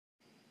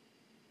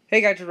Hey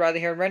guys, it's Riley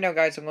here, and right now,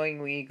 guys, I'm going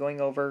to be going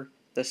over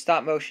the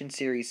stop motion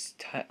series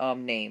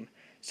name.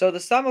 So the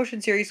stop motion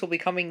series will be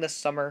coming this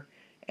summer,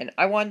 and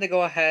I wanted to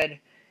go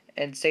ahead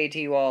and say to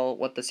you all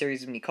what the series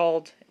is going to be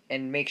called,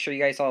 and make sure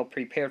you guys all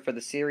prepared for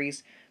the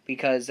series,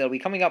 because it'll be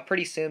coming up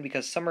pretty soon,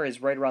 because summer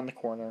is right around the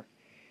corner.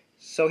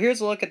 So here's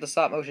a look at the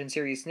stop motion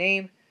series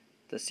name.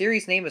 The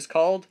series name is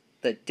called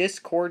the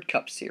Discord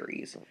Cup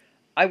Series.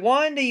 I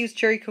wanted to use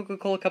Cherry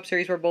Coca-Cola Cup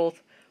Series for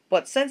both,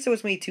 but since it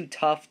was me too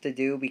tough to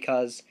do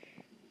because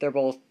they're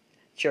both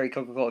Cherry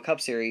Coca-Cola Cup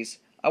Series,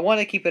 I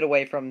want to keep it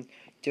away from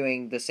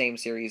doing the same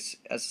series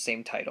as the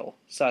same title.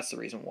 So that's the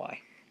reason why.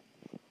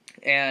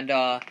 And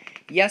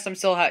yes, I'm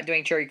still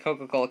doing Cherry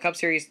Coca-Cola Cup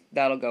Series.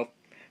 That'll go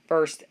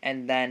first,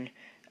 and then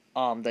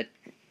the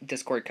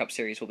Discord Cup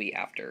Series will be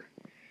after.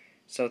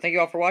 So thank you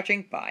all for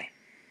watching. Bye.